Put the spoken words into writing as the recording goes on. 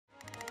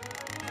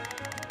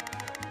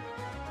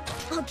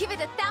I'll give it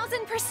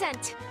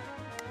 1000%.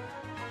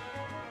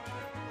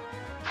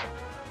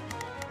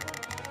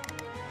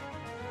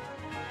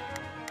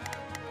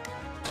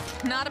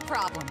 Not a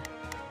problem.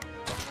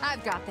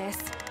 I've got this.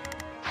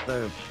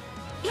 Though,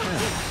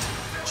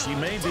 she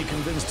may be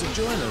convinced to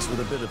join us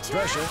with a bit of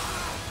pressure.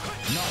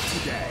 Not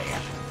today.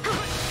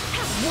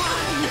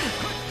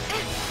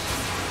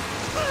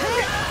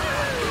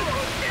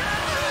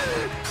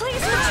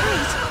 Please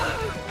retreat.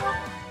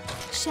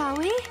 Shall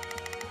we?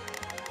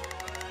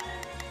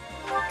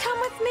 Come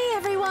with me,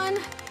 everyone.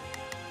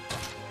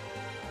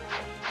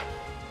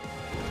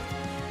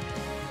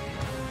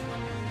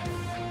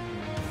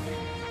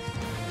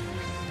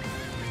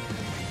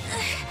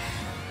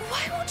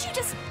 Why won't you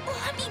just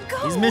let me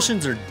go? These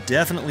missions are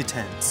definitely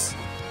tense.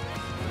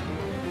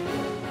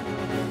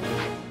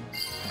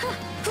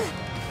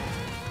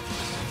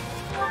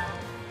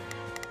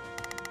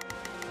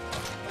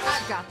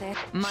 I've got this.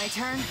 My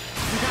turn?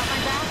 You got my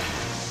back?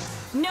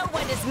 No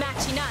one is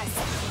matching us.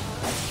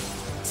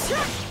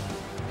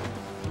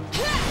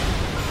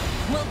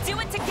 We'll do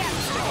it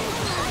together.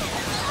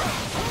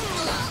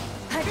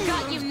 I've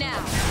got you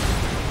now.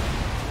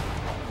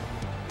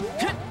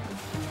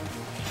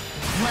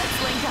 Let's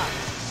link up.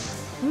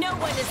 No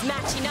one is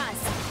matching us.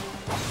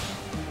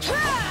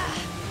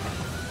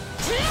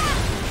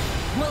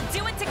 We'll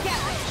do it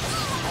together.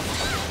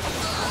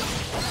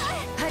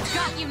 I've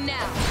got you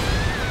now.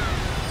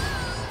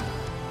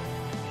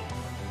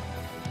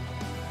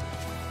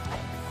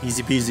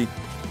 Easy peasy.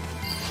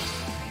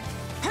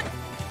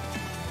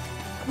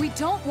 We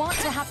don't want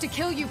to have to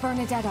kill you,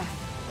 Bernadetta.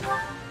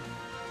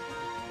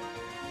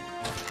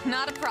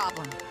 Not a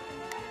problem.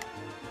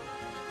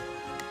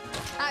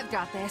 I've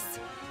got this.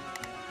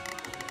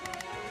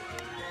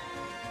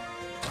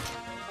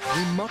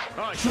 We must.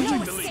 I shall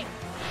take the lead.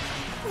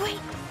 Wait,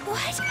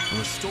 what?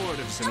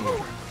 Restoratives in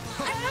order.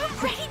 I'm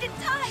not ready to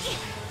die.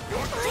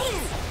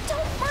 Please,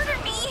 don't murder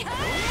me.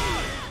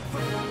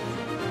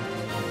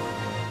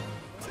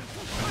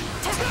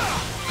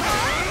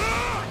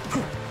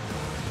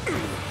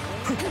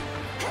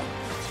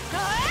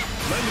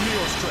 Lend me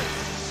your strength.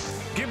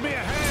 Give me a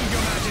hand,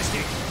 Your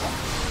Majesty.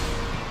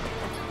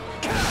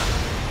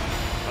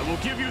 I will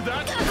give you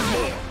that and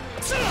more.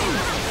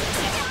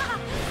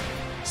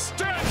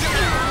 Stand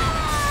down!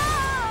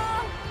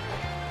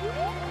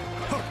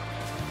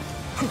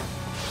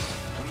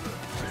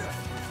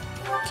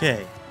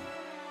 Okay.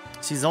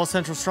 Seize all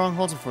central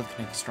strongholds before the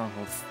connecting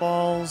stronghold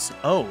falls.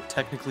 Oh,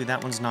 technically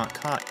that one's not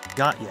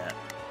got yet.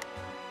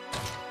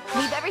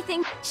 Leave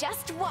everything.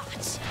 Just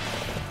watch.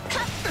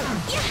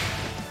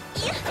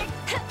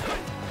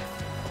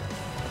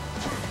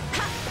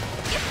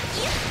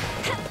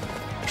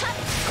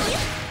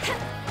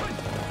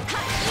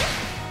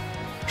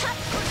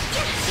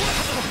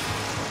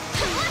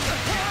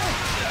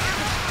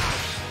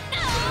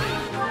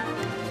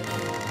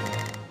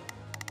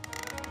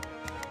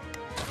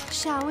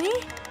 Shall we?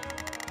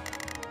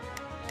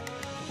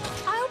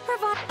 I'll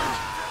provide.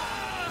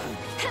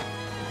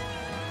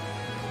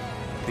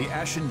 The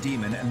Ashen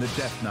Demon and the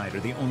Death Knight are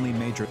the only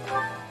major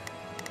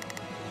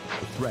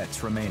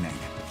threats remaining.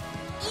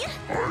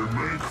 I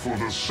make for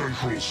the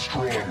central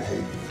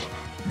stronghold.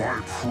 My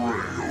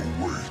prey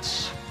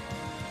awaits.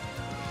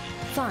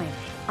 Fine.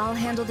 I'll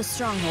handle the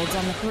strongholds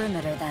on the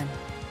perimeter then.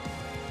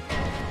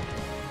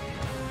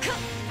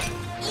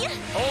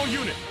 All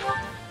unit.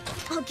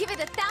 I'll give it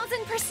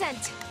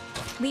 1000%.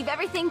 Leave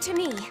everything to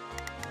me.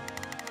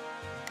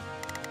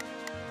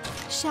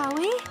 Shall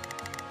we?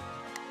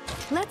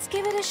 Let's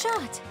give it a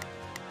shot.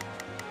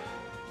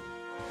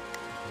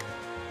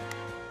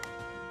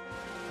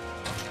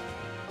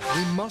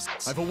 We must.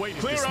 I've awaited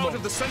Clear this out moment.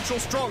 Of the central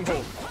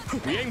stronghold.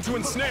 We aim to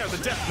ensnare the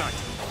Death Knight.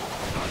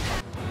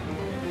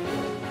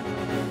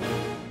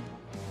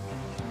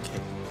 Okay,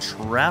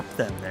 trap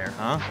them there,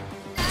 huh?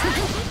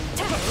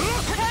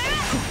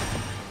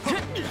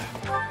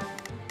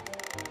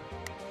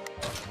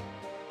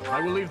 I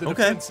will leave the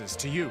defenses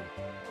to you.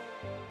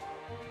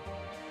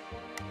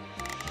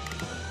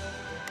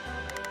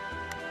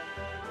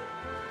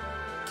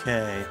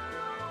 Okay.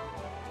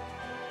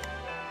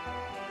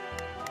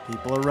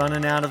 People are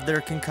running out of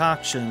their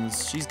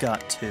concoctions. She's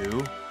got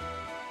 2.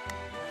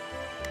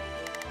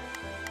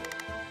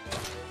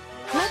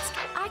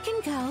 I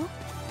can go.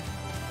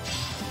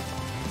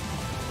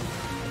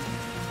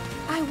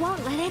 I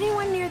won't let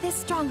anyone near this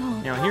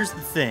stronghold. Now here's the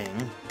thing.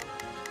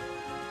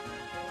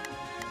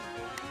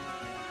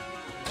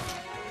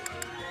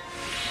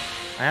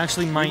 I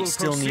actually might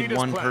still need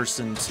one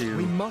person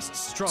to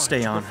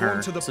stay on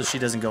her so she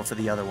doesn't go for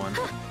the other one.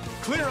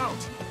 Clear out!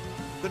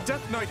 The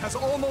Death Knight has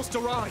almost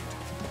arrived.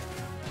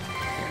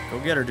 Go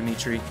get her,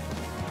 Dimitri.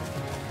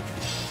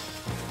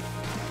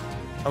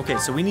 Okay,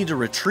 so we need to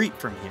retreat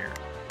from here.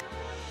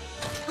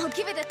 I'll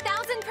give it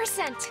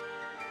 1000%.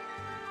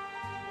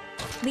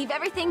 Leave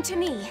everything to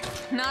me.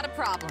 Not a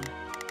problem.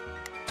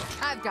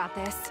 I've got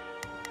this.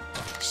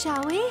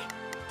 Shall we?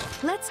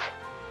 Let's...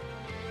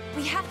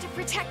 We have to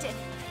protect it,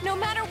 no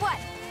matter what.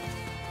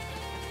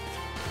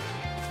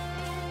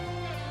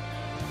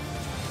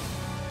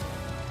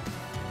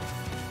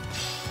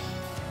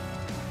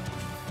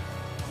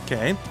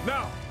 Okay.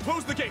 Now,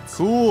 close the gates.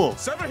 Cool.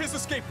 Sever his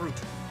escape route.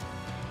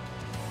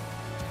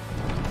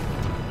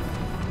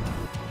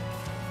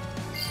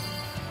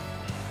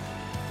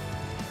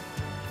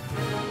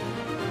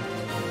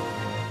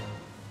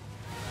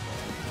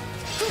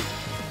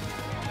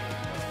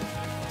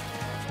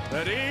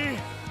 Ready?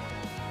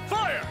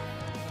 Fire!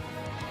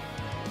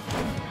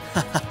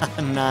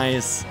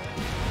 Nice.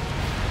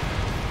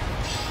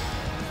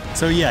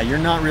 So yeah, you're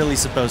not really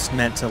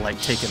meant to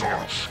like take it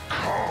all.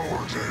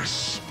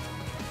 Cowardice.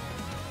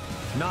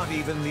 Not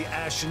even the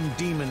Ashen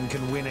Demon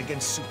can win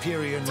against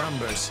superior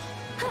numbers.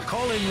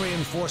 Call in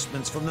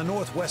reinforcements from the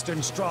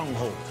northwestern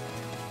stronghold.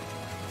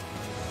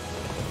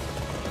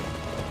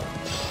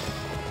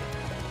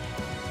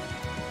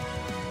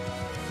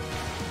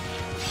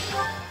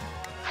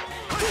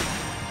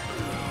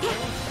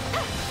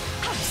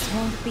 This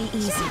won't be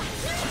easy.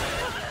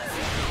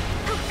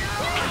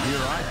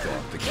 Here I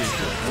thought the kid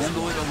could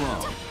handle it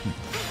alone.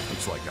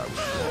 Looks like I was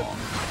wrong.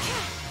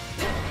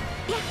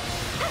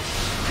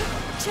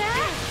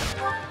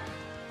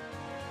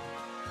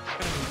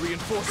 Enemy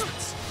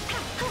reinforcements.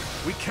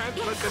 We can't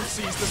let them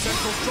seize the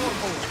central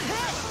stronghold.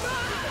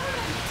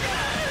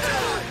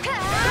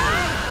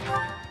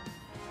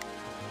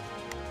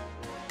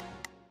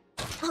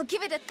 I'll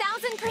give it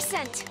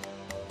 1,000%.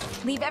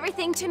 Leave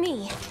everything to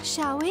me.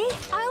 Shall we?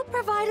 I'll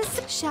provide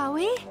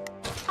assistance.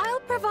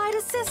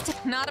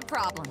 Not a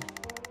problem.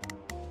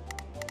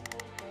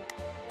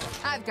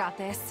 I've got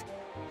this.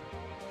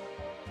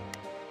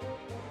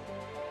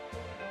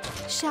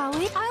 Shall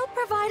we? I'll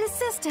provide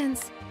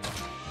assistance.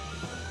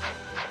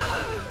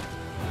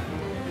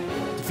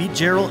 Defeat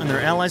Geralt and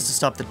their allies to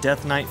stop the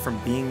Death Knight from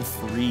being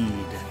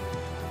freed.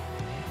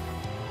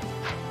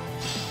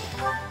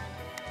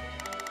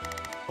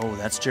 Oh,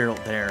 that's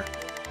Geralt there.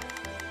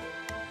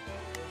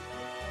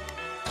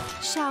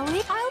 Shall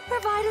we? I'll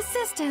provide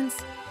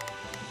assistance.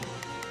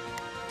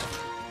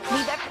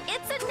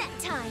 It's a net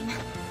time.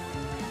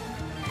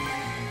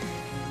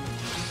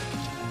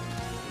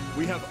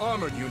 We have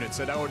armored units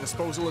at our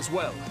disposal as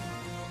well.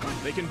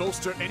 They can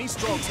bolster any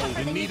stronghold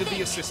in need of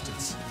the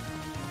assistance.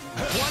 I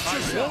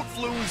won't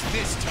lose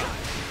this time.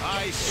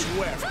 I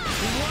swear.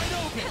 Wide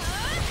open.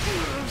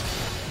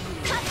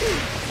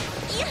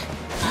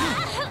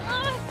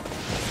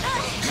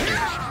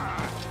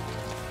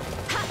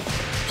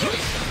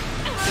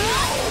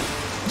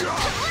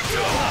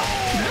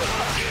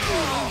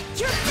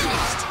 You're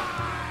finished.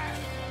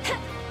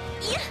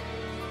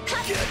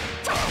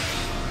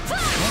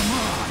 Come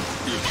on!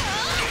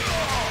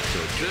 So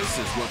this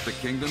is what the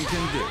kingdom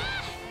can do.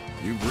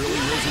 You've really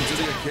risen to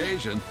the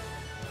occasion.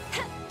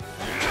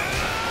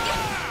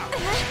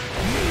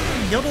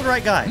 You're the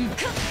right guy.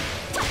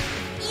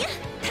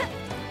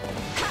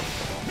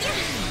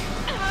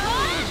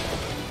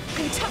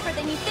 I'm tougher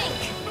than you think.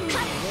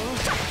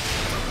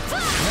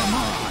 Come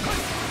on!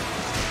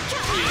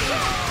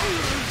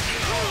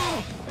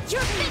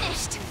 You're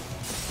finished.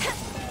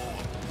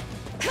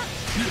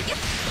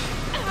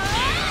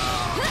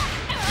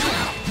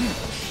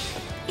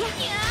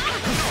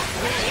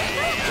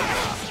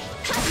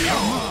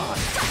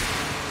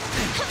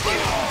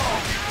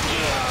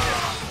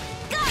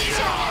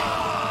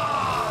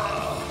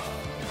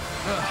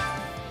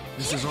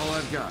 This is all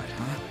I've got,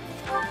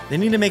 huh? They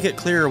need to make it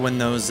clearer when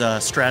those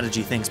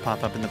strategy things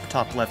pop up in the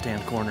top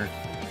left-hand corner.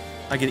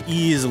 I could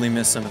easily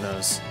miss some of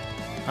those.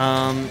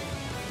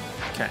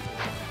 Okay.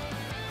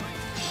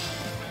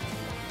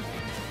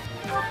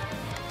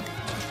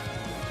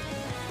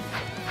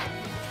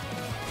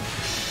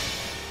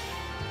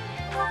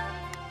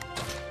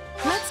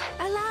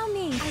 Allow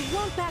me. I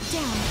won't back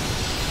down.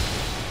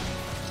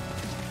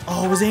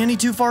 Oh, was Annie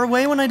too far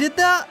away when I did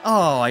that?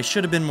 Oh, I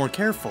should have been more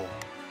careful.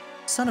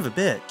 Son of a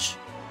bitch.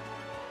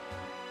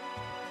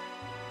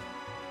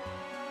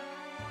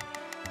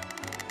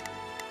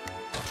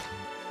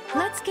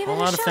 Let's give it a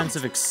Well, not shot.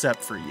 offensive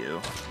except for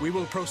you. We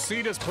will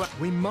proceed as planned.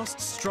 We must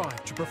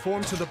strive to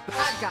perform to the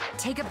I've got.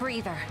 Take a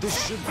breather.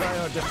 This should buy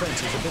our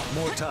defenses a bit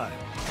more time.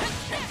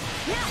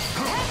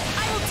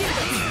 I will do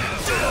this.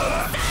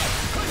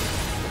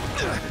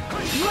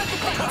 You have the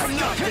I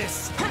got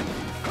this!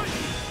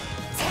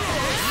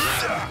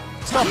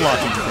 Stop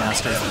blocking, you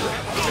bastard.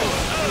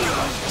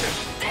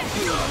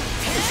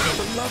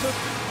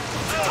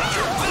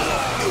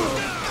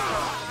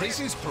 This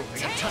is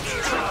proving a touch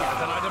trickier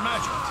than I'd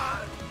imagined.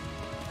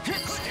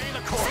 Stay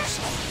the course.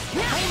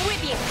 I'm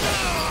with you.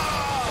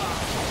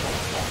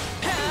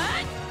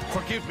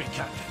 Forgive me,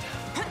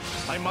 Captain.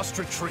 I must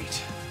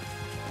retreat.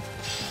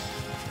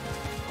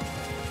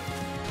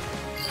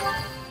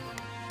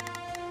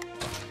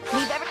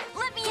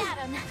 Let me at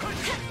him.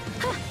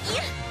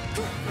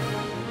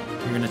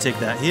 You're gonna take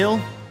that heal.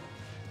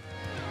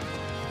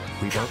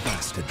 We've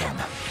outlasted them.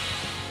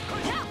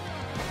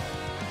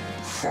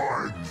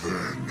 Fine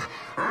then.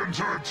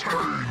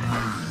 Entertain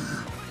me.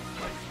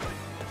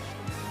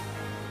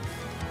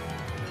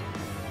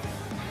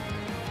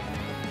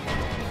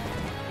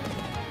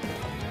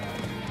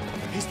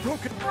 He's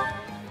broken.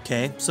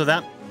 Okay, so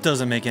that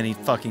doesn't make any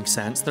fucking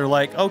sense. They're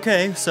like,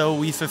 okay, so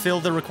we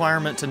fulfilled the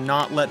requirement to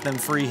not let them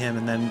free him,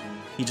 and then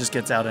he just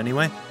gets out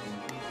anyway.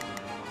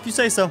 If you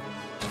say so.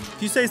 If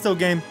you say so,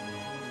 game.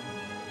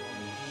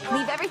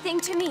 Leave everything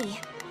to me.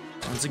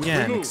 Once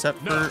again, except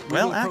for,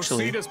 well,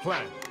 actually,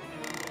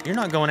 you're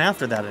not going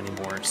after that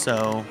anymore,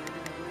 so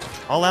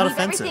all out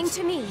offensive. Leave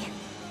everything to me.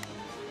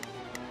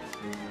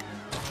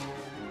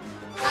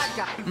 I've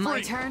got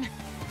my turn.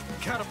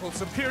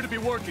 Catapults appear to be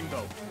working,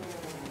 though.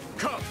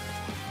 Come,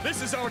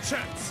 this is our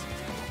chance.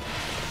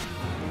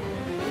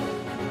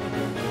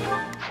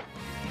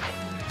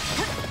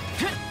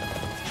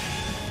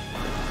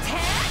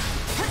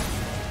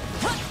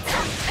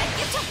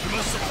 We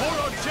must support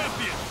our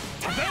champion.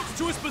 Advance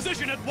to his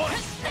position at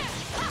once.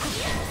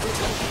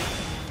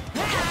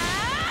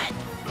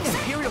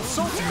 Imperial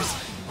soldiers?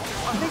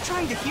 Are they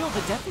trying to heal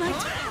the Death Knight?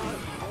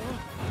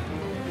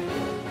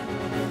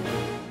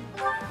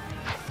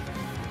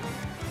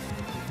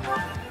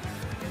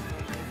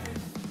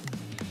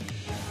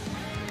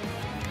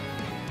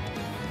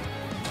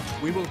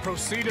 We will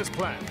proceed as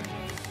planned.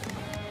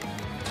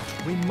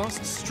 We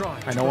must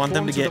strive. I don't want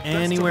them to get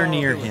anywhere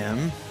near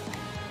him.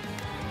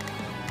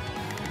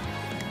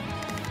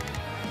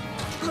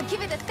 I'll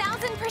give it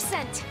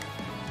 1,000%.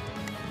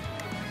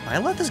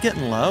 Byleth is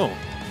getting low.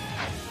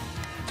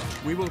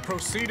 We will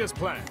proceed as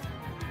planned.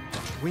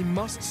 We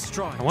must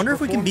strive. I wonder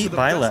if we can beat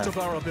Byleth. Of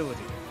our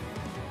ability.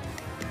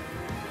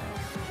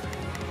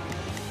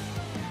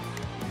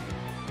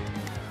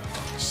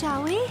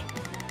 Shall we?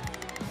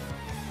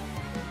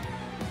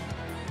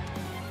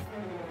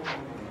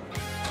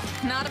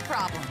 Not a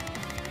problem.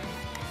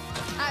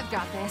 I've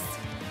got this.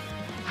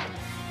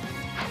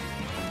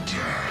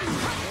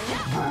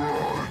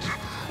 Blood!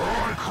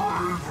 I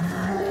crave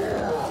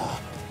more!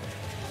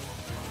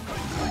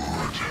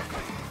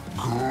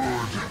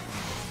 Good.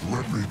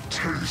 Let me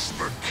taste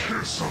the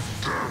kiss of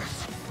death.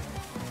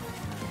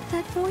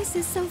 That voice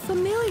is so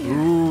familiar.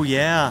 Ooh,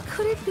 yeah.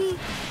 Could it be?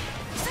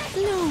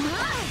 No,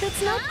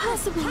 that's not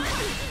possible.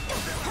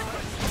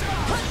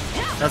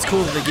 That's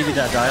cool that they give you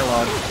that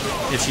dialogue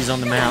if she's on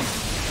the map.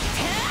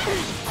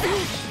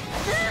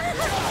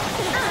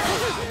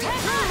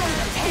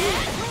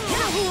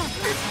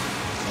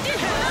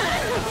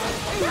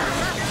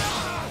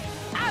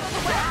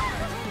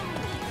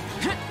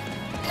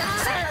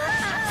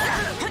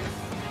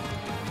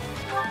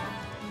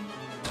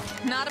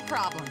 Not a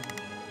problem.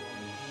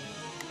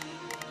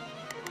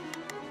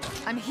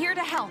 I'm here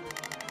to help.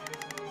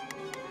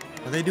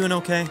 Are they doing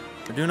okay?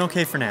 They're doing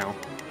okay for now.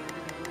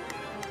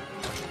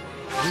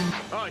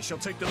 I shall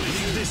take the lead.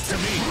 Leave this to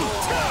me.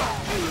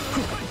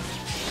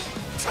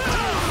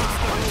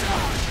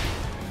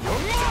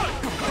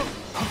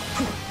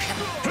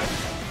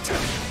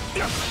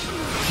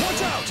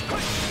 Watch out!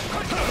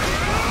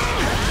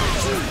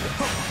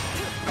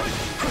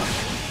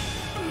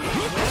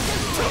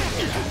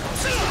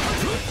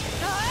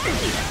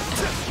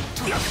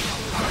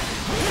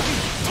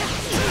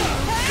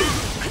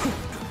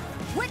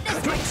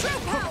 Witness my true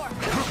power!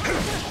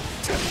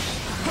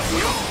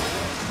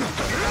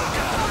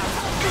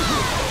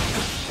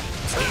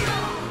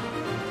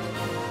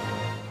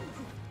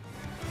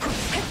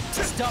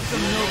 Stop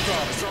them, no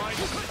problem.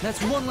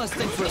 That's one less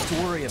thing for us to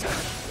worry about.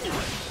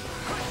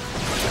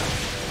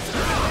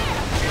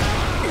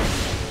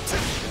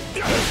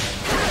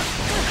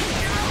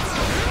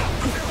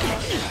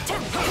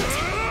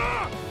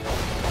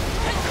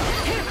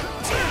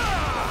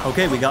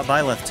 Okay, we got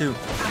Byleth too.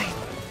 I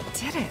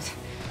did it.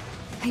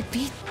 I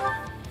beat...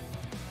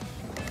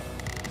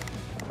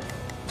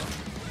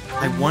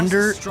 I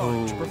wonder.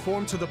 To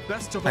perform to the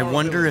best of I our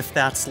wonder ability. if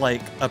that's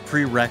like a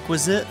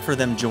prerequisite for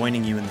them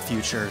joining you in the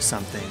future or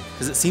something.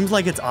 Because it seems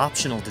like it's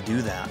optional to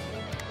do that.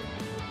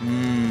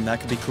 That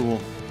could be cool.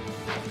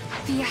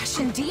 The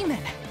Ashen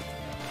Demon.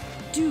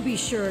 Do be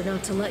sure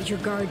not to let your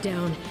guard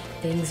down.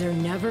 Things are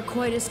never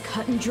quite as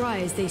cut and dry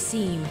as they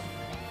seem.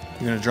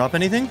 You gonna drop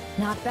anything?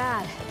 Not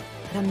bad,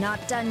 but I'm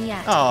not done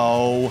yet.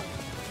 Oh.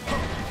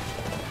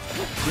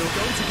 We'll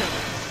go together.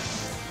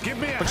 Give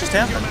me a What just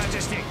hand, happened? Your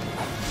Majesty.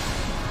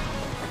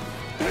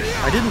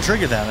 I didn't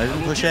trigger that. I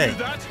didn't push A. Give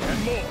you that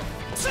and more.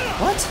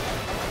 What?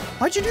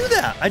 Why'd you do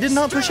that? I did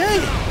not push A.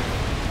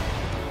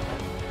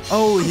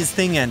 Oh, his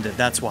thing ended.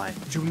 That's why.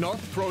 Do not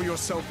throw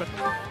yourself at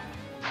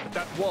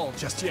that wall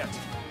just yet.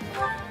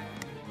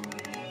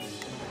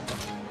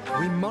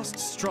 We must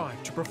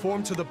strive to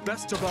perform to the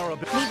best of our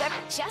ability. Leave it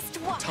just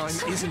watch. Time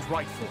isn't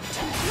right for it.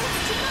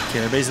 Okay,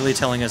 they're basically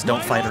telling us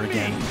don't fight her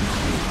again.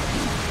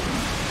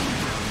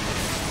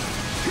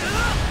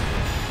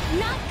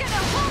 Not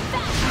gonna hold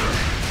back.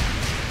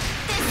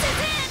 This is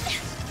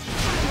it.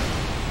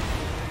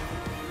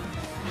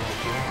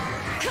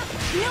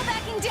 No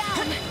backing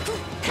down.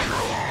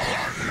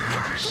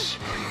 Yes.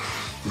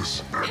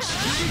 This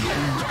execution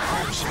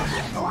comes on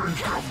the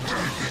brink of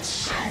death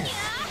itself.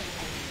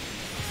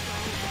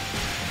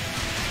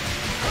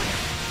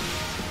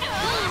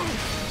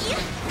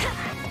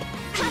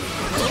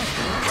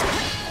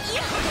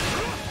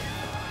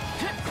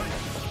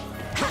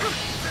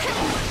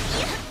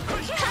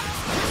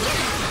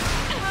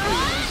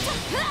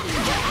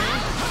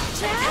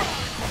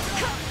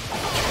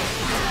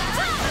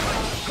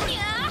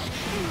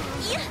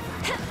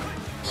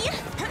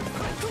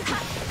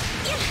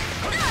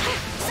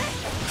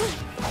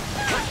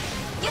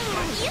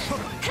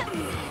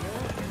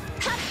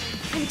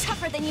 I'm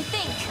tougher than you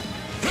think.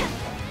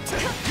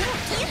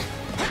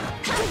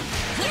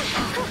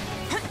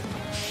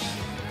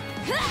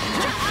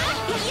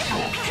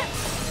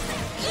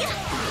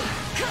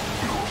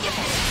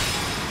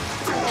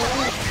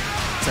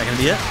 Is that gonna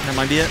be it? That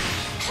might be it.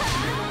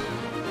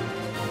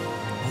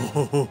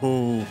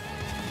 Oh.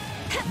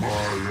 My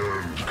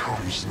end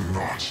comes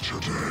not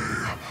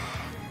today.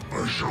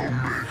 I shall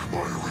make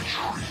my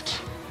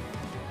retreat.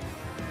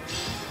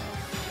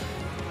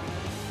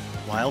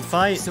 Wild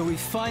fight. So we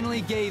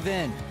finally gave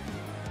in.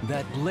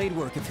 That blade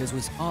work of his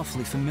was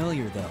awfully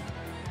familiar, though.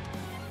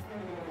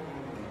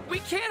 We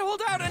can't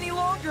hold out any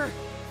longer!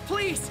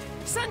 Please,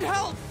 send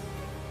help!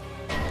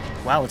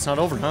 Wow, it's not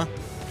over, huh?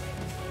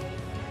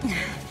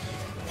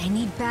 They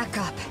need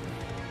backup.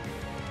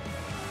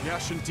 The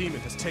Ashen Demon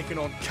has taken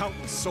on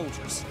countless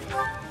soldiers.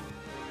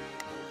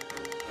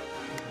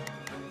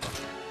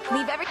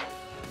 Leave every...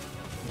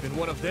 Even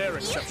one of their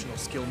exceptional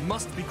skill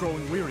must be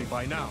growing weary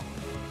by now.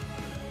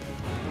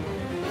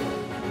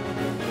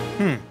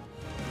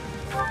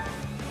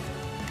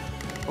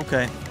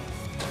 Okay.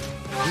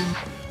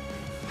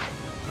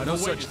 No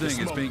such thing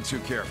as being too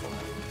careful.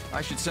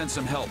 I should send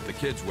some help the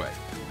kid's way.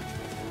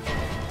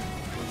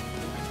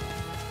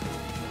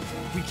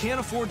 We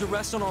can't afford to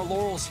rest on our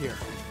laurels here.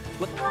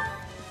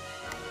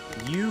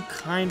 You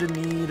kind of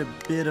need a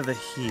bit of a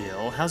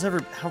heal. How's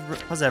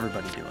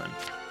everybody doing?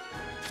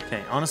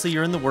 Okay, honestly,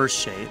 you're in the worst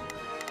shape.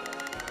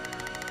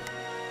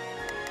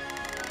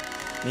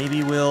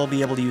 Maybe we'll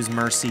be able to use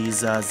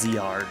Mercy's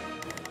ZR.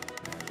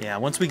 Yeah,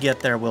 once we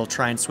get there, we'll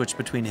try and switch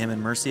between him and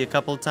Mercy a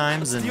couple of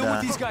times and deal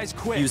with these guys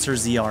quick. use her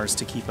ZRs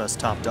to keep us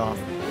topped off.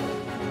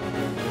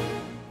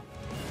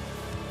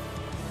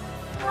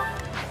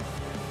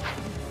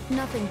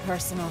 Nothing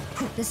personal.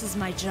 This is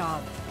my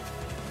job.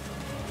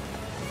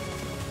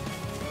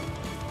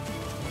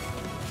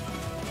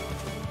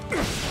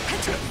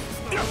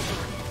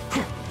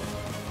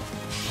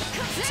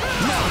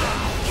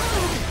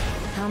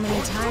 How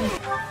many times?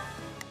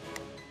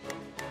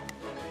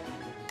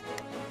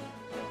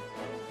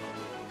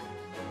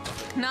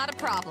 Not a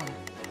problem.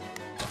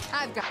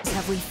 I've got...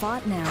 Have we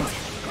fought now?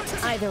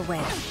 Either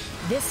way,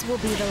 this will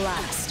be the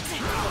last.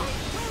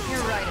 You're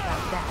right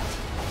about that.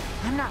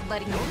 I'm not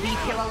letting you leave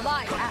here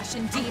alive,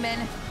 Ashen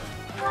Demon.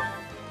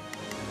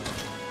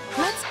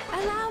 Let's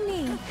allow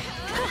me.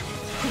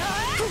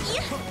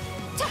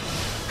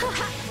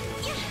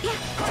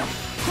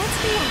 Let's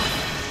be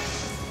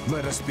off.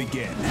 Let us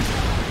begin.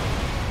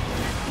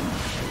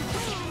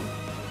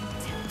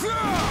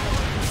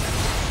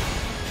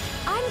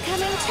 I'm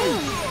coming too.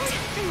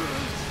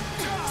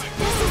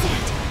 This is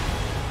it.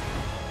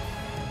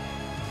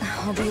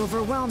 I'll be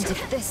overwhelmed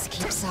if this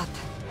keeps up.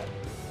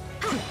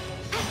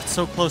 It's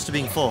so close to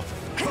being full.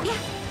 Are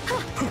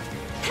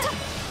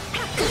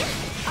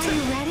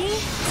you ready?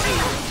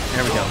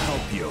 There we go. I'll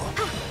help you.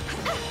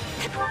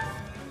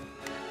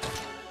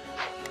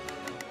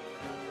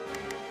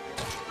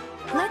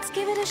 Let's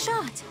give it a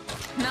shot.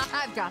 No,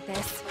 I've got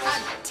this.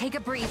 Take a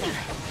breather.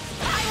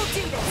 I will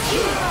do this.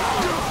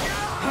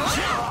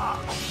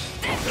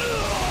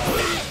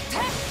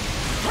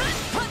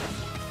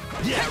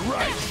 Yeah,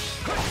 right.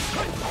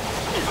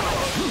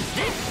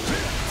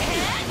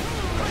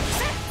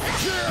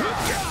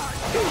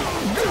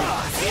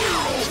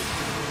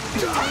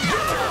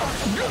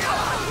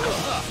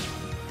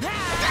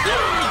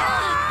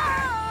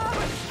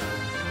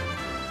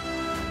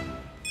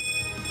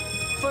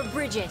 For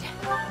Bridget.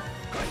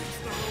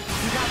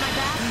 You got my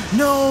back?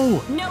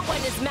 No! No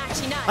one is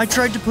matching us. I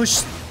tried to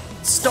push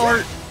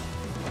start,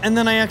 and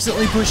then I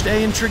accidentally pushed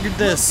A and triggered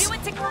this.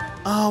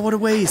 Oh, what a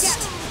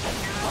waste.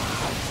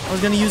 I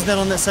was gonna use that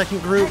on that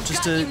second group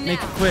just to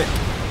make it quick.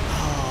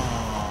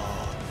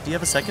 Oh. Do you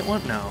have a second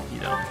one? No, you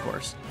don't, of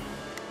course.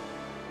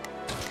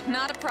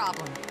 Not a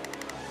problem.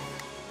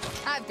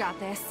 I've got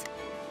this.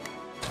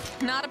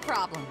 Not a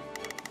problem.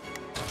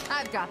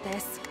 I've got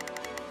this.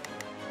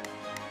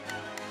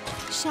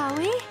 Shall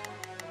we?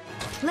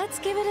 Let's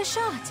give it a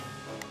shot.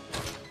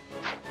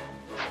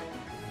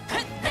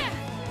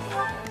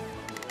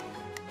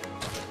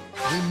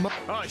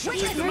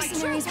 These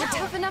mercenaries were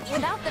tough enough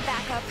without the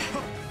backup.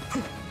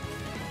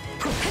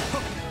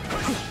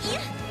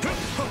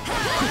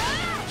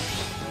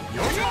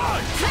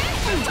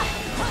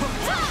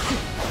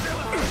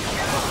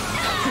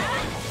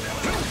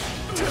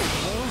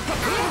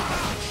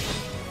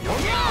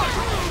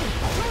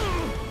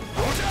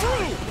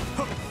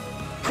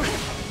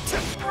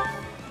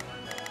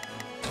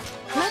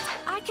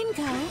 I can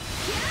go.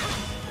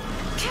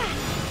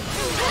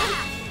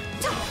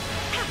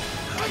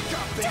 I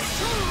got this.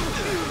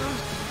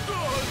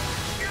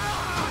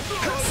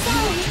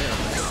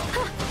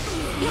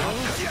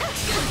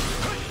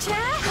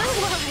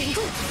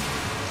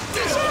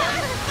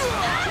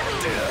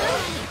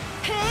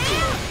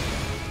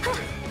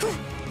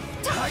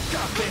 I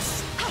got this.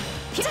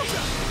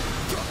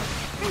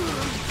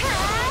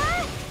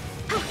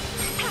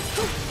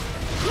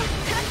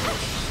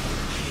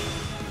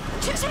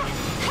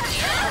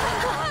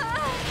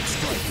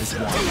 Strike this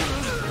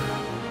one.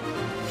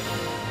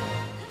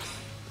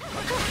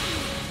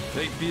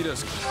 They beat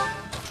us.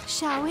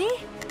 Shall we?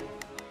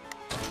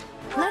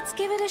 Let's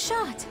give it a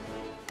shot.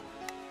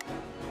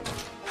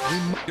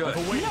 Good.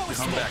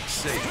 Come back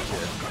safe,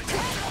 kid.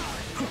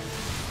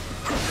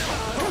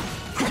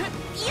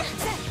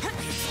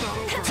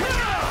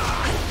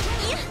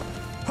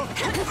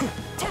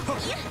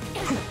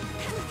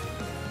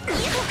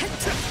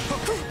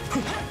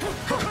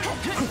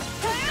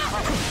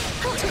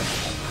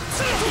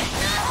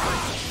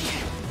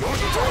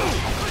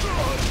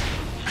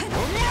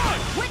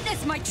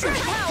 Witness my true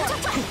power!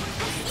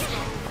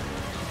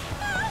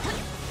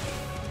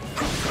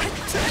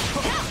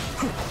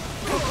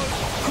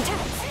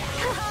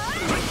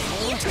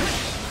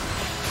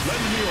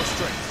 Lend me your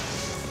strength.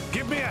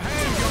 Give me a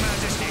hand, Your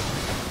Majesty.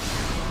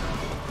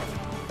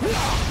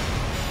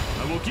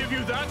 I will give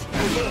you that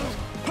or more.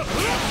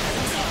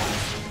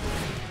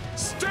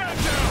 Stand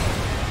down!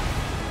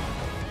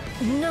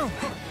 No,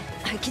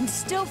 I can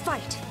still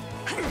fight.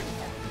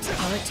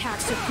 Our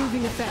attacks are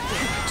proving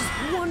effective.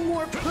 Just one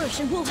more push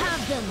and we'll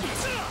have them.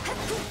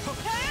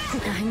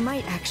 I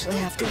might actually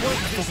have to work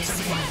for this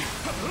one.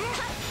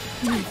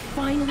 We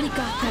finally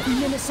got that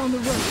menace on the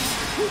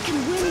ropes. We can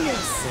win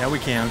this. Yeah, we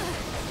can.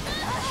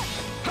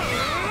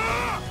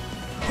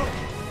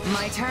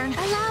 My turn?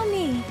 Allow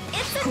me.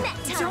 It's a net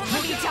time. Don't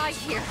let me die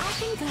here. I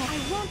think I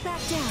won't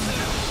back down.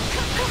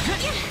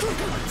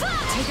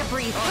 Take a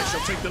breathe. I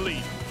shall take the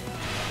lead.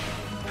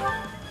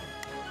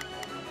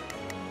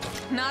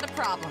 Not a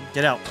problem.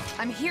 Get out.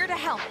 I'm here to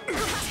help.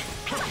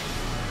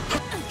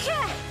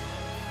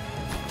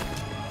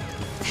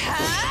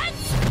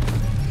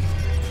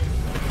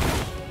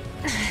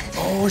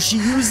 Oh, she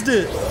used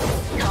it.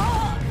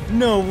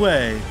 No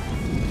way.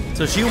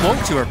 So she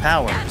awoke to her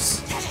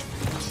powers.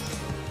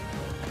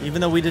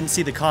 Even though we didn't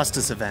see the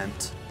Costas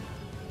event.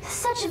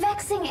 Such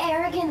vexing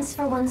arrogance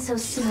for one so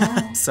small.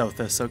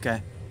 Sothis,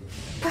 okay.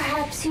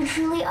 Perhaps you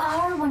truly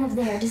are one of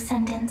their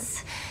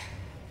descendants.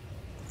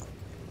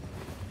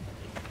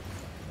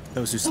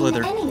 Those who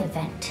slither. In any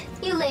event,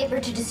 you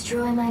labored to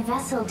destroy my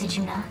vessel, did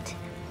you not?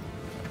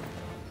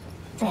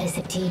 That is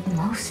a deed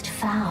most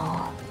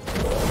foul.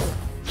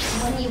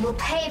 One you will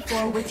pay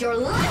for with your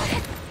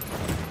life!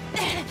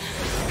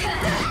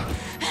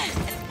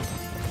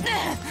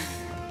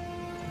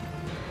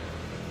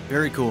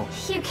 Very cool.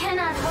 You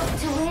cannot hope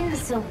to win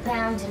so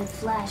bound in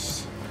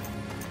flesh.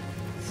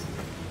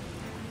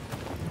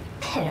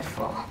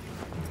 Pitiful.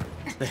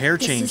 The hair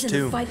changed This isn't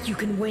too. a fight you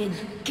can win.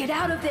 Get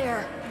out of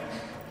there!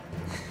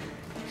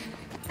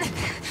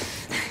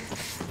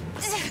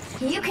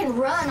 You can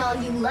run all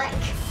you like.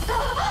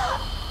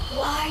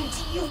 Why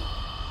do you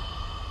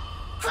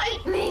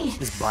fight me?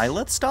 Is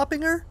Byleth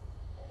stopping her?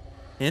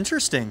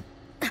 Interesting.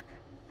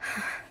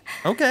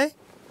 Okay.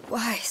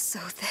 Why so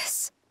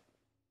this?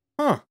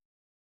 Huh.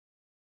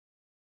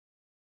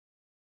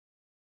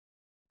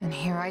 And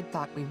here I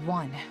thought we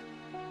won.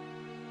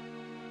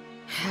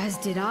 As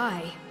did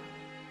I.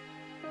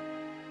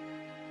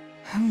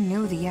 Who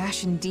knew the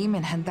Ashen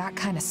Demon had that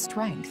kind of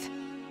strength?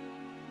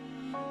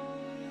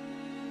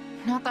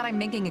 Not that I'm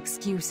making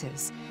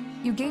excuses.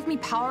 You gave me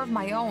power of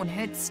my own,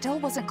 and it still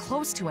wasn't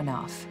close to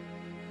enough.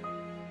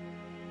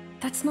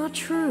 That's not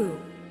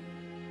true.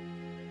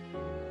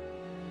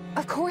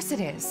 Of course it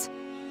is.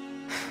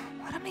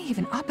 What am I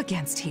even up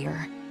against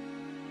here?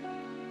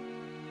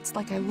 It's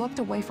like I looked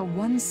away for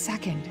 1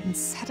 second, and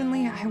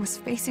suddenly I was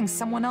facing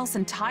someone else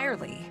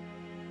entirely.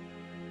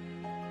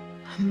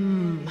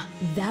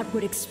 That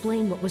would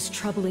explain what was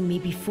troubling me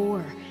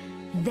before.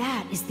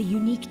 That is the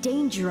unique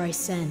danger I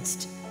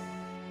sensed.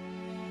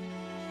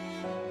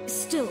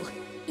 Still,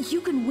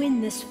 you can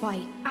win this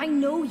fight. I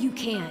know you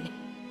can.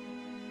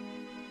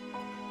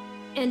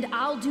 And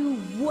I'll do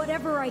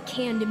whatever I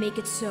can to make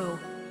it so.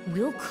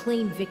 We'll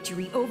claim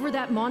victory over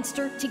that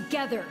monster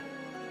together.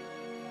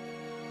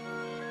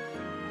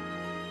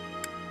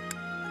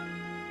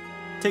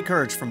 Take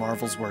courage from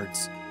Marvel's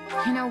words.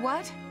 You know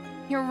what?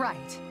 You're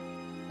right.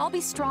 I'll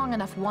be strong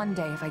enough one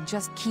day if I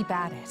just keep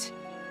at it.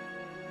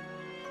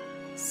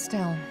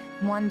 Still,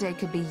 one day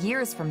could be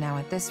years from now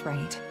at this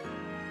rate.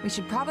 We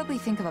should probably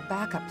think of a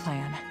backup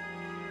plan.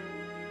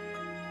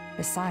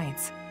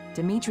 Besides,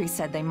 Dimitri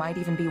said they might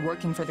even be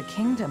working for the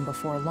Kingdom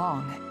before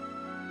long.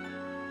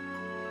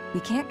 We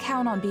can't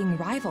count on being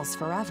rivals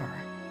forever.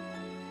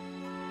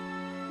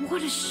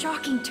 What a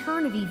shocking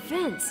turn of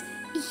events!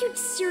 You'd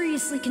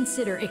seriously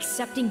consider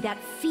accepting that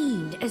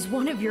fiend as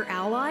one of your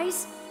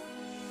allies?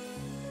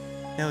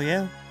 Hell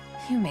yeah.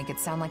 You make it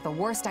sound like the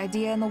worst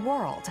idea in the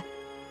world.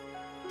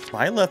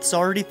 Byleth's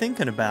already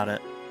thinking about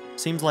it.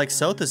 Seems like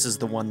Sothis is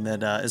the one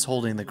that is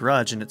holding the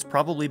grudge, and it's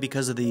probably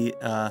because of the,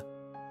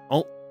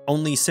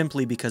 only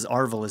simply because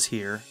Arvel is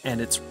here,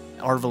 and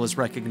Arvel is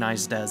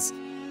recognized as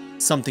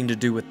something to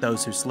do with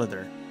those who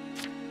slither.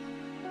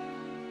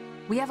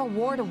 We have a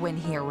war to win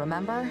here,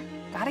 remember?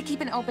 Gotta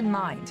keep an open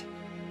mind.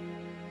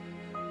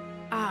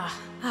 Ah,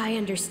 I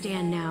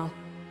understand now.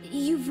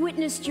 You've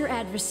witnessed your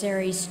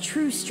adversary's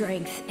true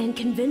strength and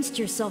convinced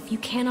yourself you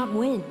cannot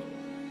win.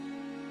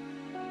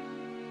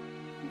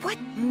 What?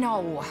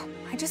 No.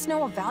 I just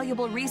know a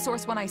valuable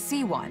resource when I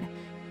see one.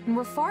 And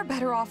we're far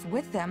better off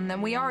with them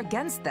than we are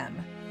against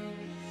them.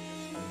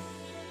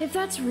 If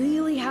that's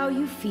really how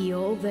you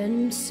feel,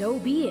 then so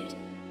be it.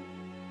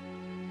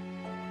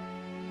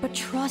 But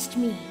trust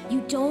me,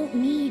 you don't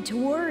need to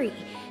worry.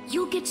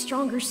 You'll get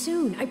stronger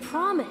soon, I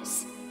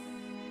promise.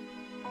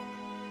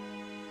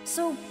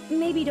 So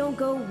maybe don't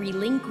go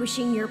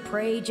relinquishing your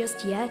prey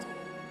just yet.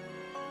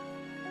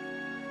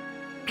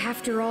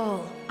 After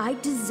all, I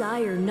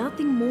desire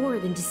nothing more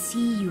than to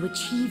see you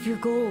achieve your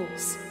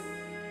goals.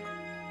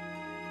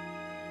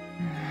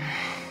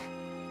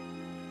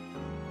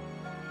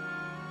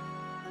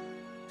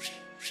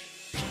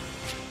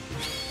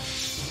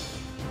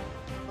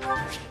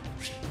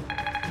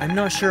 I'm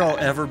not sure I'll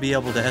ever be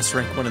able to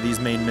S-rank one of these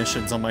main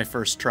missions on my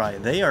first try.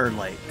 They are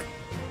like...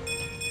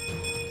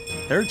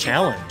 they're a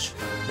challenge.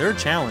 They're a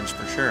challenge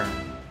for sure.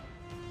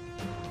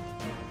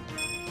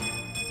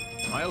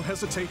 I'll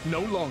hesitate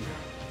no longer.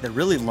 They're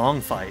really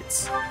long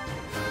fights.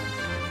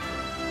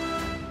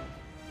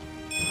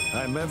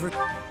 I'm ever...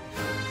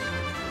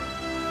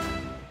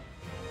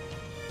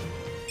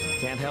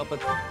 Can't help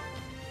it.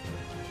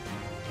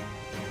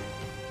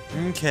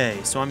 Okay,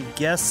 so I'm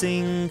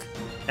guessing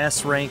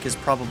S rank is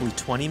probably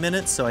 20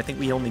 minutes, so I think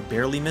we only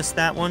barely missed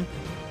that one.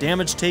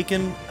 Damage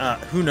taken,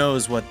 who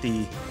knows what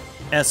the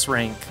S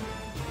rank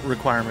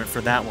requirement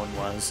for that one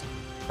was.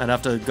 I'd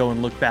have to go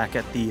and look back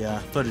at the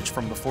footage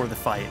from before the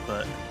fight,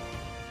 but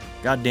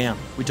goddamn,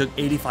 we took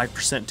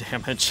 85%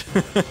 damage.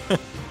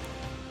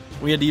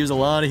 We had to use a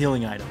lot of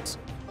healing items.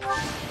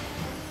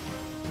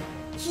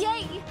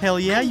 Yay!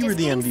 Hell yeah, you were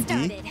the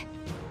MVP.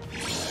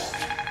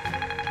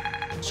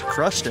 She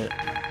crushed it.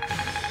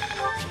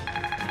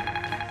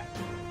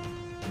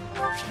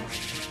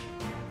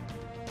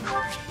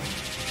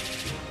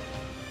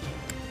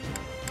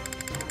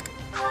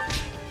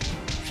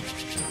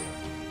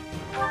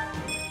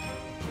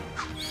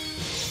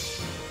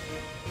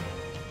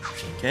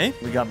 Okay,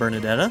 we got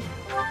Bernadetta.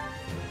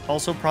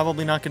 Also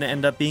probably not going to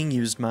end up being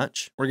used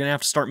much. We're going to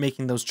have to start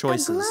making those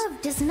choices. A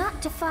glove does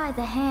not defy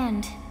the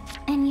hand,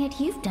 and yet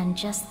you've done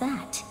just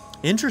that.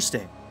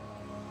 Interesting.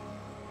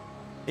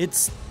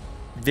 It's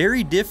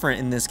very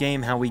different in this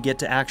game how we get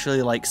to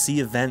actually like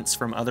see events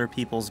from other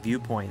people's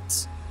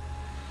viewpoints.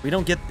 We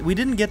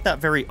didn't get that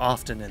very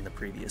often in the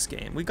previous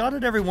game. We got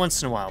it every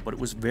once in a while, but it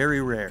was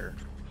very rare.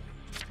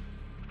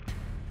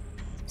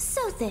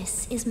 So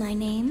this is my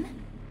name.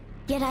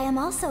 Yet I am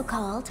also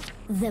called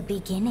the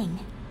Beginning.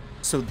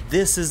 So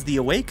this is the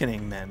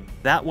awakening then.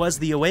 That was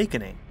the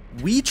awakening.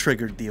 We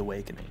triggered the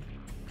awakening.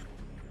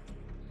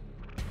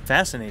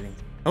 Fascinating.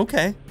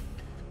 Okay.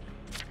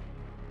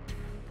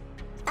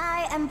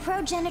 I am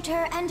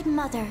progenitor and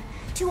mother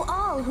to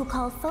all who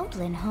call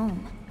Fodlan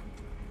home.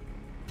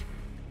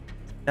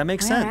 That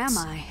makes sense. Where am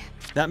I?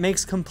 That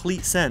makes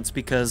complete sense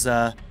because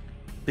the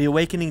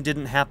awakening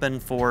didn't happen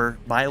for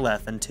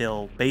Byleth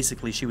until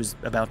basically she was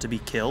about to be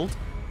killed.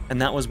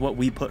 And that was what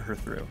we put her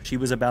through. She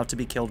was about to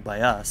be killed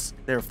by us,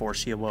 therefore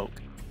she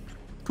awoke.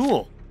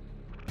 Cool.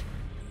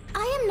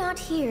 I am not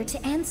here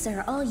to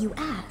answer all you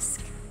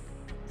ask.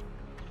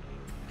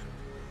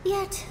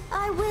 Yet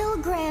I will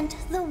grant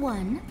the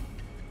one.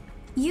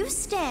 You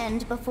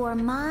stand before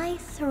my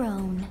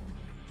throne.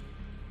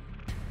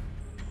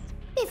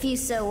 If you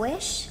so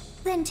wish,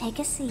 then take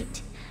a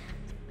seat.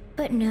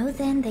 But know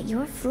then that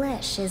your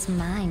flesh is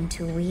mine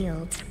to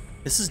wield.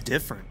 This is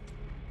different.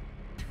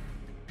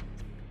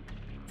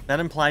 That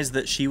implies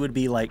that she would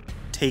be, like,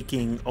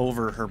 taking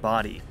over her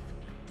body.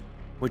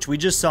 Which we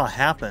just saw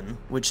happen,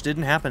 which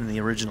didn't happen in the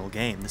original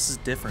game. This is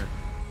different.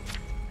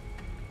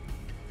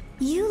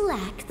 You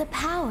lack the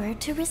power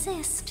to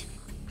resist.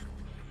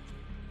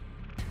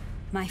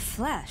 My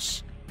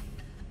flesh?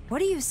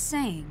 What are you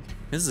saying?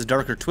 This is a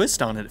darker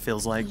twist on it, it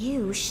feels like.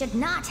 You should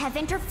not have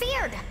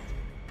interfered.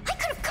 I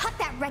could have cut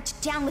that wretch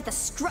down with a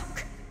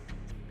stroke.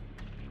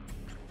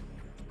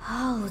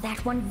 Oh,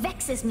 that one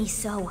vexes me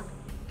so.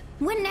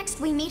 When next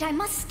we meet, I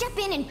must step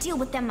in and deal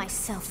with them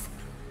myself.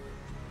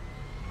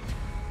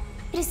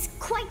 It is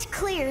quite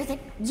clear that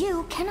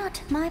you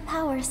cannot my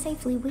power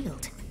safely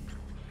wield.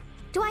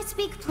 Do I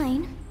speak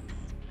plain?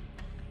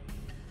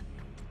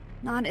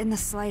 Not in the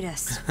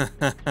slightest.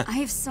 I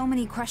have so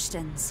many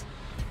questions.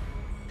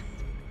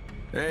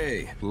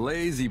 Hey,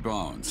 lazy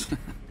bones.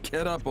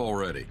 Get up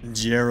already.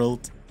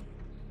 Gerald.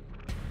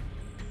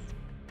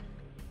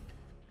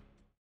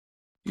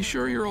 You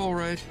sure you're all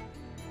right?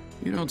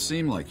 You don't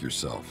seem like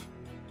yourself.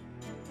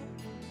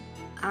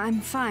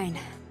 I'm fine.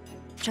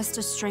 Just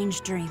a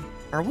strange dream.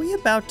 Are we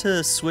about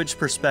to switch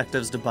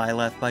perspectives to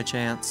Byleth by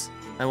chance?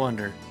 I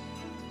wonder.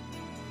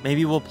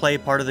 Maybe we'll play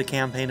part of the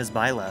campaign as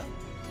Byleth.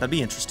 That'd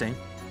be interesting.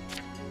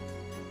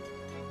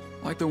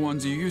 Like the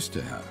ones you used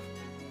to have.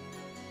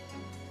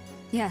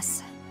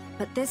 Yes,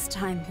 but this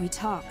time we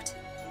talked.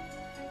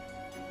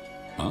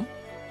 Huh?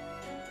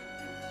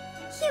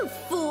 You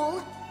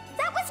fool!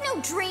 That was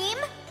no dream!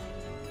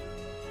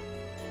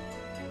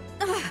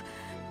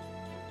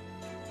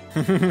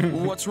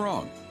 What's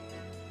wrong?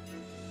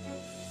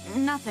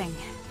 Nothing.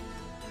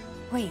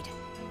 Wait,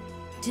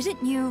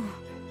 didn't you...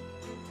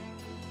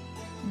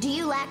 Do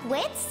you lack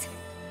wits?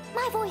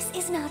 My voice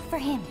is not for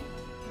him.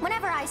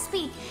 Whenever I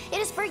speak, it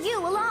is for you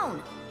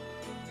alone.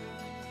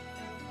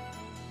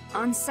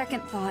 On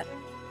second thought,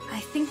 I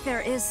think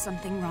there is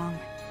something wrong.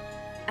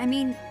 I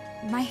mean,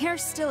 my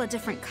hair's still a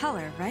different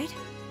color, right?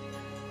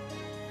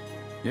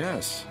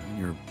 Yes, and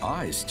your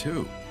eyes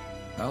too.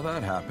 How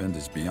that happened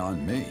is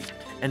beyond me.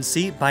 And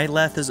see,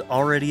 Byleth is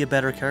already a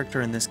better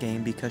character in this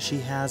game because she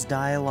has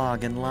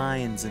dialogue and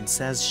lines and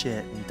says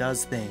shit and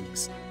does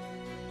things.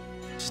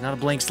 She's not a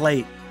blank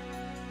slate.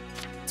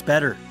 It's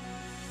better.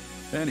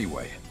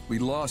 Anyway, we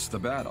lost the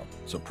battle,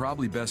 so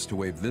probably best to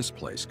wave this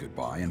place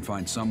goodbye and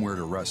find somewhere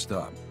to rest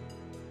up.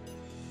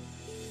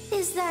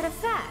 Is that a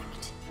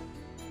fact?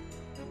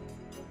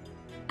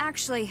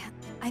 Actually,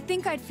 I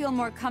think I'd feel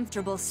more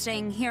comfortable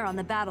staying here on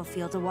the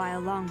battlefield a while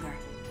longer.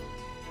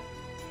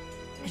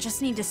 I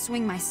just need to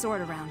swing my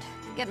sword around,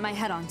 get my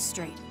head on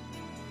straight.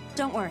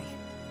 Don't worry,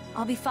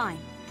 I'll be fine.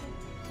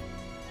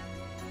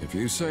 If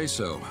you say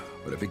so,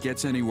 but if it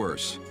gets any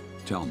worse,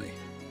 tell me.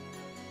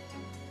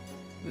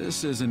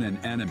 This isn't an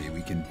enemy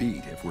we can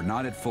beat if we're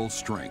not at full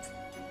strength.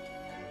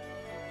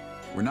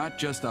 We're not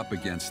just up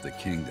against the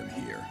kingdom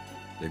here.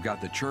 They've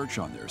got the church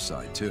on their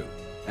side too,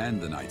 and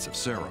the Knights of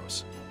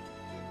Seiros.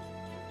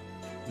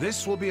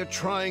 This will be a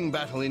trying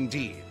battle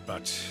indeed,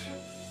 but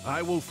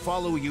I will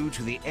follow you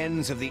to the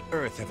ends of the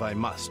earth if I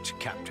must,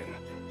 Captain.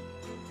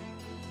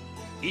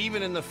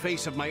 Even in the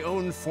face of my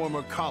own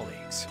former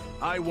colleagues,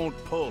 I won't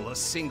pull a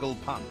single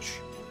punch.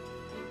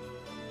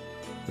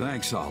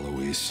 Thanks,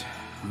 Alois.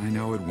 I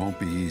know it won't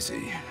be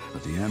easy,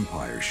 but the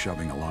Empire's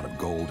shoving a lot of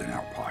gold in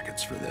our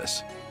pockets for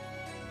this.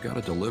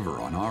 Gotta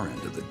deliver on our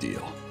end of the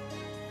deal.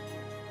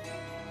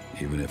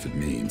 Even if it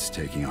means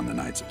taking on the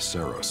Knights of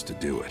Seiros to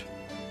do it.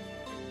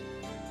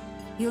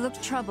 You look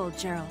troubled,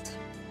 Gerald.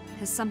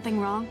 Is something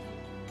wrong?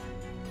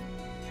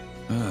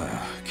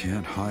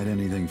 Can't hide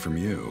anything from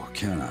you,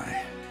 can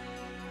I?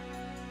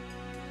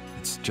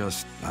 It's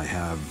just I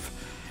have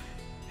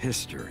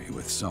history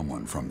with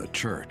someone from the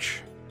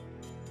church.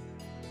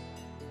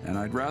 And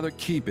I'd rather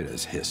keep it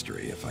as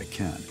history if I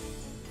can.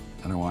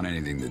 I don't want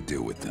anything to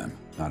do with them,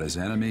 not as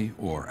enemy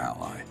or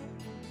ally.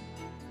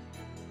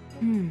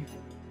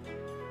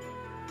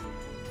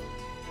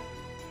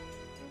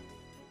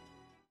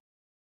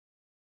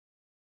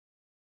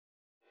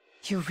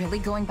 You're really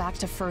going back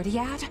to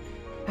Ferdiad?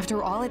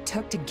 After all it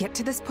took to get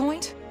to this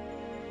point?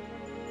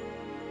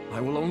 I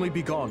will only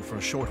be gone for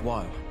a short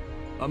while.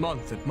 A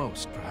month at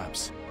most,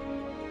 perhaps.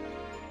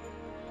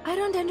 I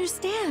don't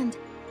understand.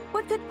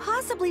 What could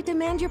possibly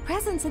demand your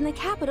presence in the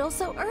capital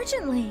so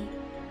urgently?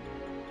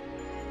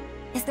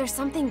 Is there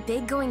something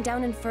big going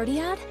down in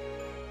Ferdiad?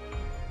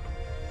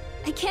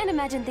 I can't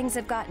imagine things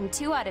have gotten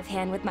too out of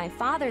hand with my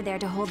father there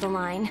to hold the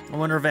line. I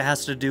wonder if it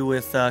has to do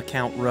with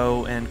Count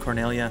Rowe and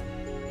Cornelia.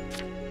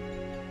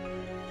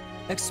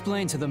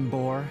 Explain to them,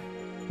 Boar.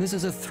 This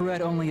is a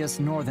threat only us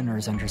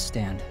Northerners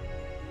understand.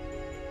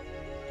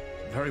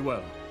 Very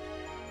well.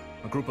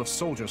 A group of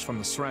soldiers from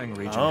the Srang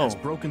region has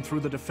broken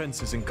through the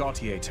defenses in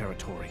Gautier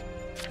territory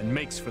and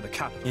makes for the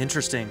capital.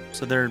 Interesting.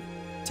 So they're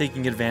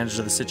taking advantage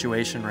of the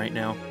situation right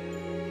now.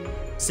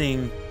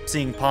 Seeing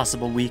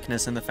possible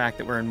weakness in the fact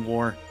that we're in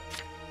war.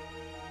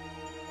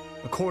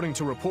 According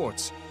to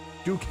reports,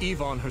 Duke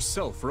Yvonne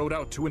herself rode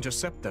out to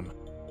intercept them,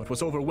 but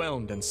was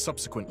overwhelmed and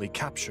subsequently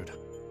captured.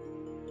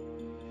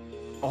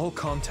 All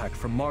contact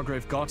from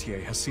Margrave Gautier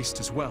has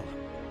ceased as well,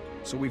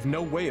 so we've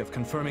no way of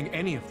confirming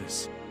any of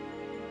this.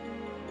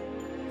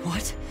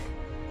 What?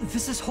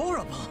 This is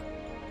horrible!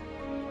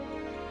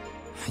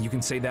 You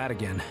can say that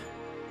again.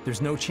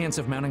 There's no chance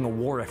of mounting a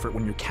war effort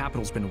when your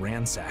capital's been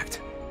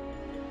ransacked.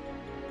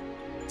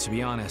 To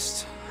be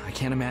honest, I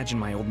can't imagine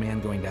my old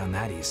man going down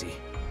that easy.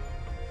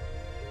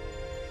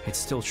 It's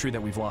still true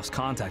that we've lost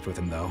contact with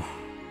him, though.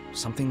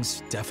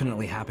 Something's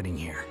definitely happening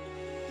here.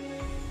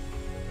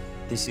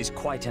 This is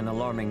quite an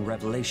alarming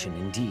revelation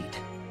indeed.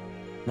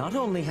 Not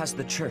only has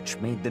the Church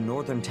made the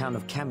northern town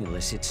of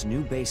Camulus its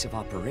new base of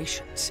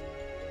operations,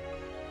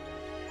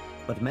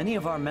 but many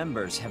of our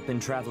members have been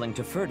traveling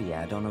to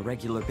Ferdiad on a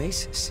regular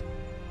basis.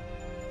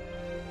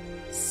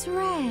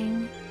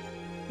 Srang.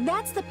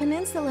 That's the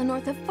peninsula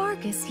north of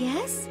Farkas,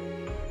 yes?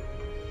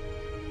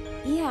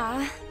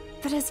 Yeah,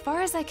 but as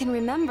far as I can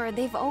remember,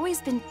 they've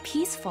always been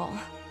peaceful.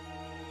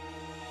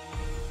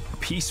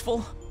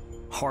 Peaceful?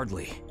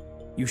 Hardly.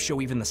 You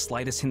show even the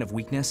slightest hint of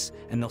weakness,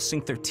 and they'll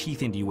sink their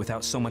teeth into you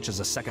without so much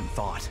as a second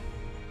thought.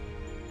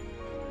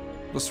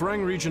 The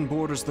Srang region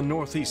borders the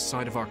northeast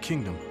side of our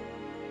kingdom.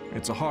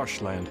 It's a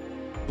harsh land,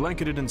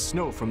 blanketed in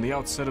snow from the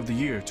outset of the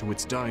year to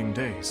its dying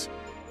days.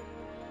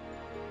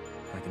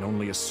 I can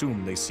only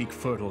assume they seek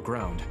fertile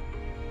ground,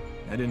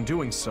 and in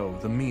doing so,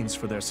 the means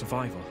for their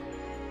survival.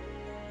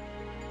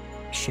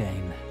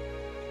 Shame.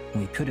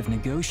 We could have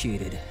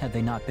negotiated had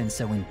they not been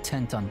so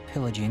intent on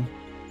pillaging.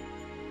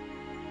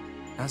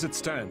 As it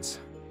stands,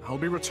 I'll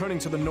be returning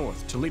to the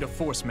north to lead a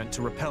force meant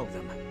to repel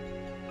them.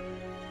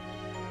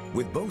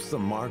 With both the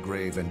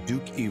Margrave and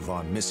Duke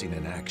Yvonne missing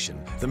in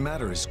action, the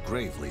matter is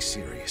gravely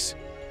serious.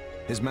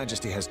 His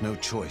Majesty has no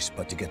choice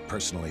but to get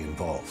personally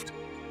involved.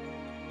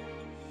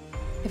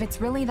 If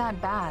it's really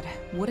that bad,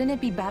 wouldn't it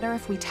be better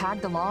if we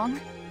tagged along?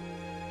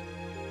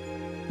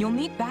 You'll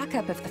need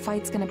backup if the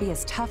fight's gonna be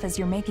as tough as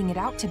you're making it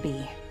out to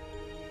be.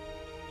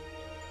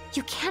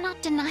 You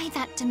cannot deny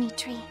that,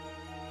 Dimitri.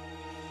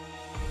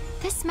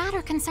 This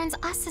matter concerns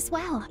us as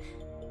well.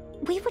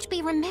 We would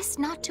be remiss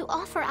not to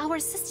offer our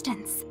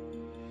assistance.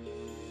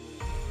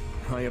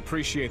 I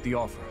appreciate the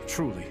offer,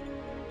 truly.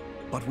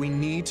 But we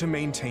need to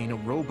maintain a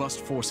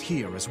robust force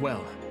here as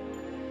well.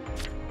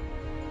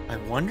 I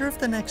wonder if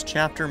the next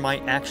chapter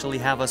might actually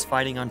have us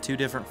fighting on 2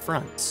 different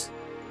fronts.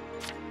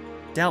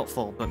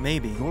 Doubtful, but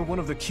maybe. You're one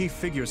of the key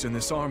figures in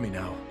this army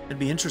now. It'd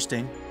be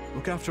interesting.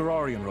 Look after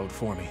Arundel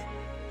for me.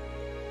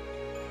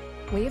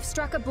 We have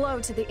struck a blow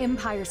to the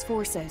Empire's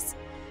forces,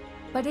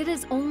 but it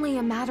is only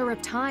a matter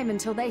of time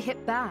until they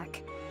hit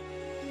back.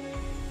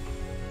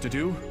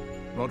 Dedu,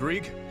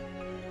 Rodrigue,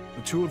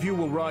 the 2 of you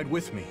will ride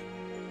with me.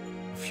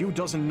 A few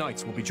dozen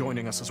knights will be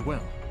joining us as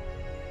well.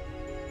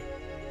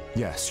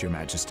 Yes, Your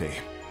Majesty.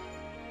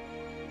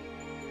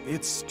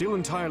 It's still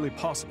entirely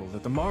possible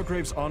that the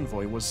Margrave's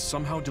envoy was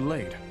somehow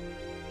delayed.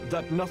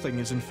 That nothing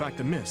is in fact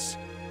amiss.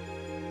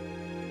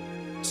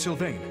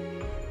 Sylvain,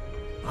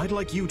 I'd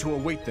like you to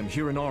await them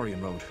here in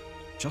Arundel,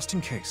 just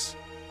in case.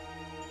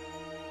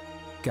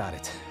 Got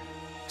it.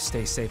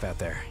 Stay safe out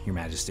there, Your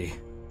Majesty.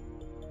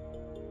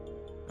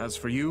 As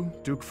for you,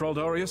 Duke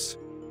Fraldarius,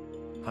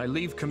 I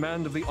leave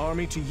command of the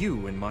army to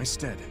you in my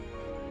stead.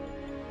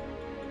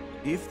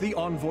 If the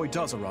envoy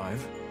does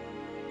arrive,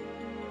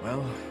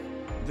 well,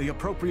 the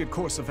appropriate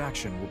course of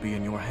action will be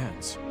in your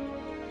hands.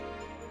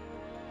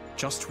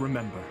 Just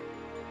remember,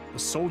 the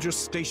soldiers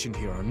stationed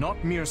here are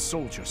not mere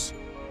soldiers.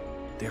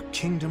 They're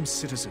kingdom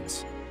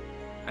citizens.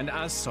 And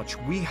as such,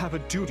 we have a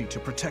duty to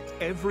protect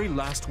every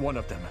last one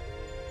of them.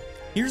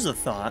 Here's a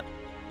thought.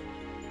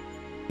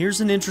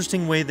 Here's an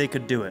interesting way they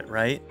could do it,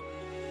 right?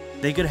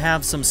 They could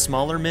have some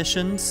smaller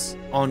missions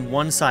on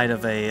one side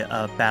of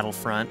a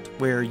battlefront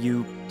where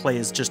you play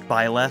as just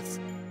Byleth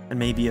and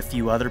maybe a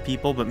few other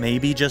people, but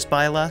maybe just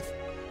Byleth.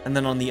 And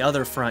then on the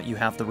other front, you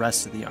have the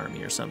rest of the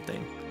army or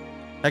something.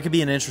 That could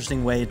be an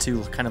interesting way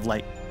to kind of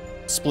like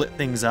split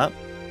things up.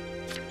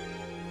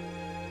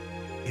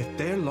 If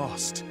they're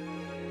lost,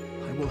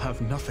 I will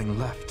have nothing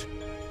left,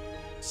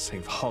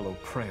 save hollow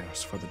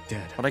prayers for the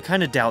dead. But I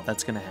kind of doubt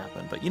that's going to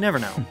happen, but you never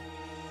know.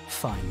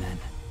 Fine then.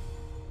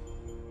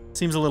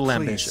 Seems a little Please,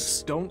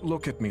 ambitious. Don't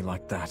look at me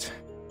like that.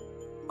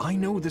 I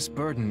know this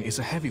burden is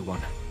a heavy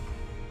one,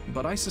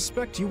 but I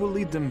suspect you will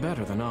lead them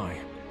better than I.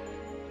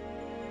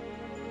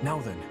 Now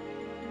then,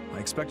 I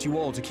expect you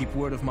all to keep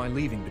word of my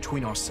leaving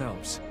between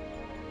ourselves.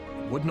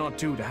 It would not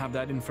do to have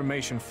that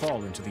information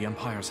fall into the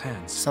Empire's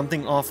hands.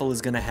 Something awful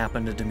is going to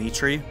happen to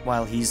Dimitri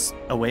while he's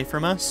away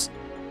from us,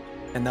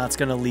 and that's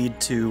going to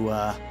lead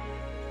to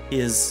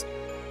his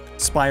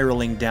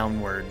spiraling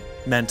downward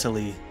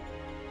mentally,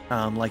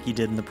 like he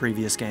did in the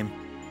previous game.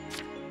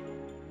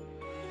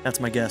 That's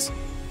my guess.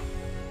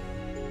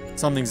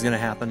 Something's going to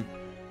happen,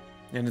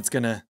 and it's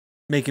going to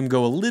make him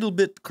go a little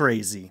bit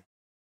crazy.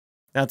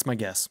 That's my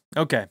guess.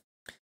 Okay.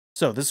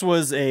 So this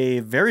was a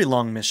very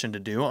long mission to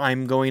do.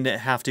 I'm going to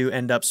have to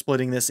end up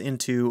splitting this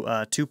into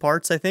 2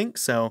 parts, I think.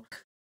 So,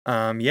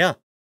 yeah.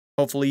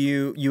 Hopefully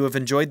you have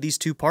enjoyed these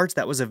 2 parts.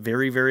 That was a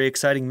very, very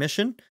exciting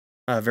mission.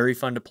 Very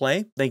fun to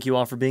play. Thank you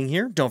all for being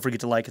here. Don't forget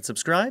to like and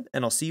subscribe,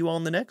 and I'll see you all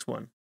in the next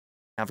one.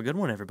 Have a good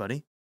one,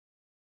 everybody.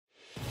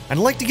 I'd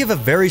like to give a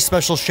very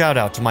special shout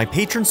out to my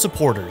patron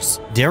supporters,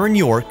 Darren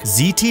York,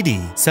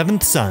 ZTD,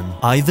 7th Son,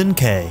 Ivan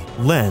K,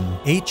 Len,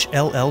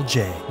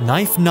 HLLJ,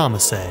 Knife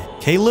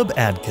Namaste, Caleb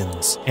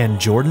Adkins, and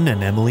Jordan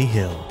and Emily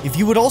Hill. If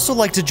you would also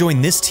like to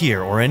join this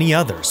tier or any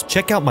others,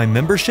 check out my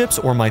memberships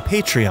or my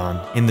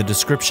Patreon in the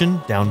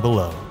description down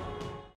below.